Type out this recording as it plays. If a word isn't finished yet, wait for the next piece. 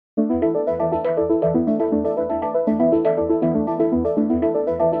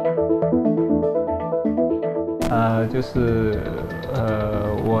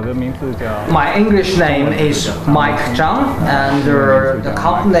My English name is Mike Zhang, and the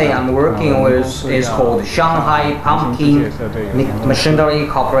company I'm working with is called Shanghai Pump-Kin Machinery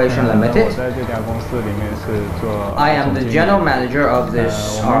Co Limited. I am the general manager of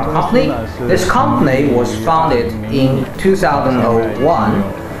this company. This company was founded in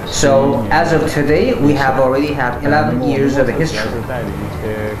 2001. So as of today, we have already had 11 years of history.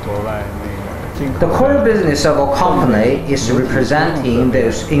 The core business of our company is representing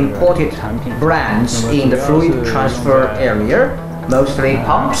those imported brands in the fluid transfer area, mostly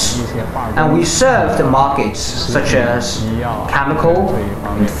pumps, and we serve the markets such as chemical,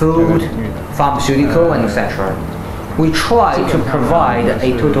 food, pharmaceutical, and etc. We try to provide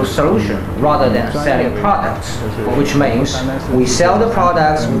a total solution rather than selling products, which means we sell the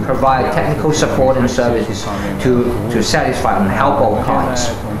products, we provide technical support and services to satisfy and help our clients.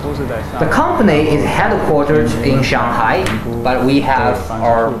 The company is headquartered in Shanghai, but we have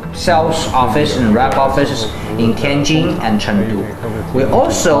our sales office and rep offices in Tianjin and Chengdu. We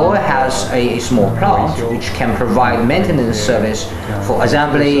also have a small plant which can provide maintenance service for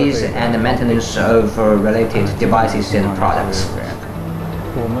assemblies and maintenance of related devices and products.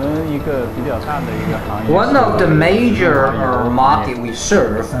 One of the major market we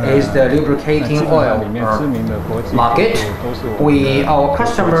serve is the lubricating oil market. Our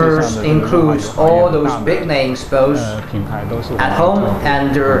customers include all those big names both at home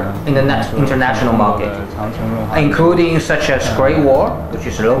and in the international market, including such as Great Wall, which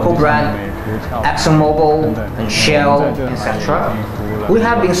is a local brand, ExxonMobil and Shell, etc. We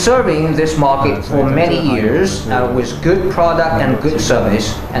have been serving this market for many years with good product and good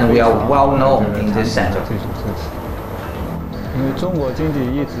service, and we are well known in this sector.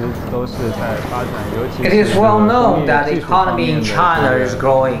 It is well known that the economy in China is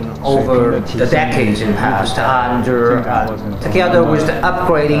growing over the decades in the past, and together with the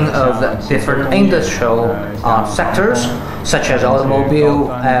upgrading of the different industrial sectors, such as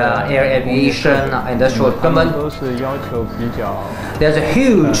automobile, air aviation, industrial equipment, there's a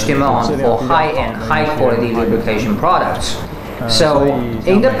huge demand for high-end, high-quality lubrication products. So,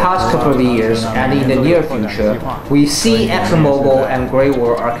 in the past couple of years and in the near future, we see ExxonMobil and Great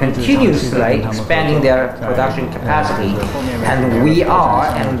Wall are continuously expanding their production capacity, and we are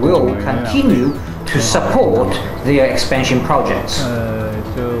and will continue to support their expansion projects.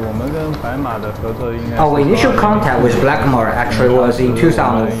 Our initial contact with Blackmer actually was in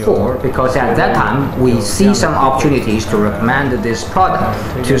 2004, because at that time we see some opportunities to recommend this product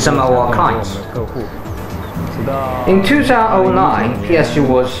to some of our clients. In 2009, PSG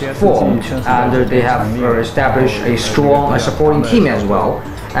was formed, and they have established a strong supporting team as well.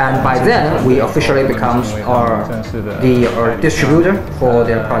 And by then, we officially become the distributor for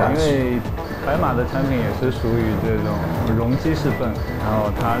their products.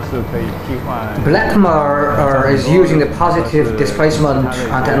 Blackmer is using the positive displacement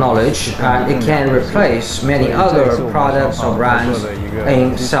technology, and it can replace many other products or brands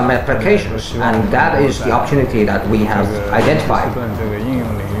in some applications, and that is the opportunity that we have identified.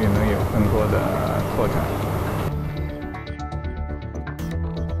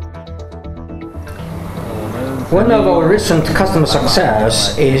 One of our recent customer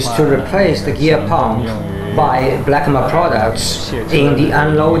success is to replace the gear pump by Blackmer products in the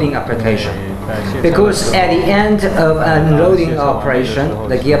unloading application. Because at the end of unloading operation,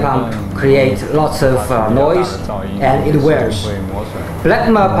 the gear pump creates lots of noise and it wears.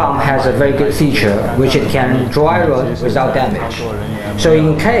 Blackmer pump has a very good feature, which it can dry run without damage. So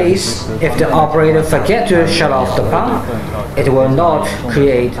in case if the operator forgets to shut off the pump, it will not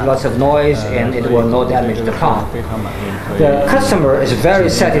create lots of noise and it will not damage the pump. The customer is very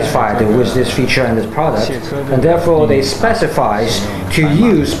satisfied with this feature and this product, and therefore they specify to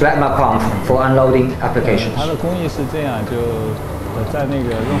use Blackmer pump for unloading applications.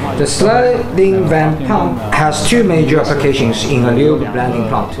 The sliding vane pump has two major applications in a lube blending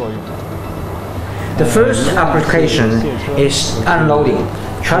plant. The first application is unloading,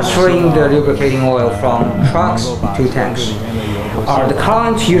 transferring the lubricating oil from trucks to tanks. The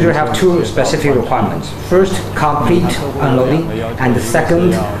clients usually have two specific requirements. First, complete unloading, and the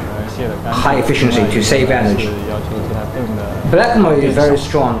second, high efficiency to save energy. Blackmer is very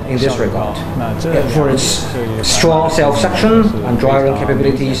strong in this regard for its strong self-suction and drying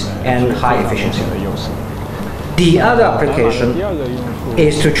capabilities and high efficiency. The other application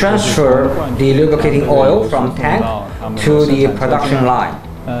is to transfer the lubricating oil from tank to the production line.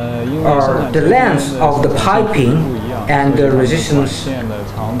 The length of the piping and the resistance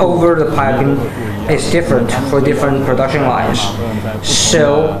over the piping is different for different production lines.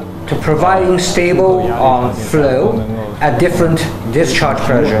 So to providing stable flow at different discharge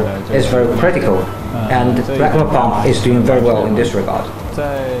pressure is very critical, and Blackmer pump is doing very well in this regard.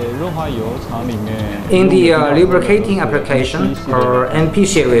 In the lubricating application, our MP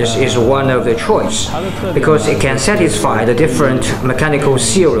series is one of the choice because it can satisfy the different mechanical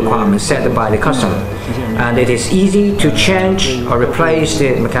seal requirements set by the customer, and it is easy to change or replace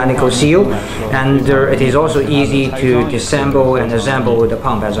the mechanical seal, and it is also easy to disassemble and assemble the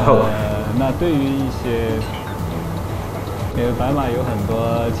pump as a whole.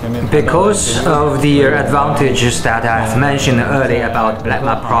 Because of the advantages that I've mentioned earlier about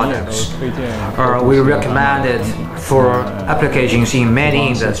Blackmer products, we recommend it for applications in many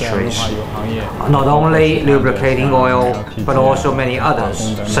industries, not only lubricating oil, but also many others,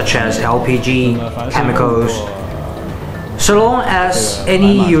 such as LPG, chemicals. So long as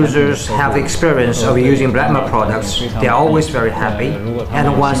any users have the experience of using Blackmer products, they are always very happy,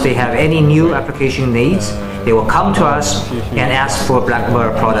 and once they have any new application needs, they will come to us and ask for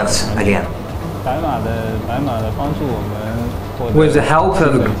Blackmer products again. With the help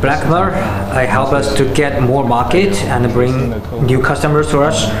of Blackmer, it helps us to get more market and bring new customers to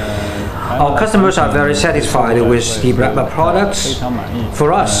us. Our customers are very satisfied with the Blackmer products.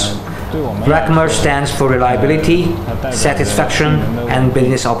 For us, Blackmer stands for reliability, satisfaction, and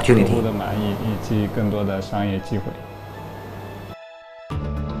business opportunity.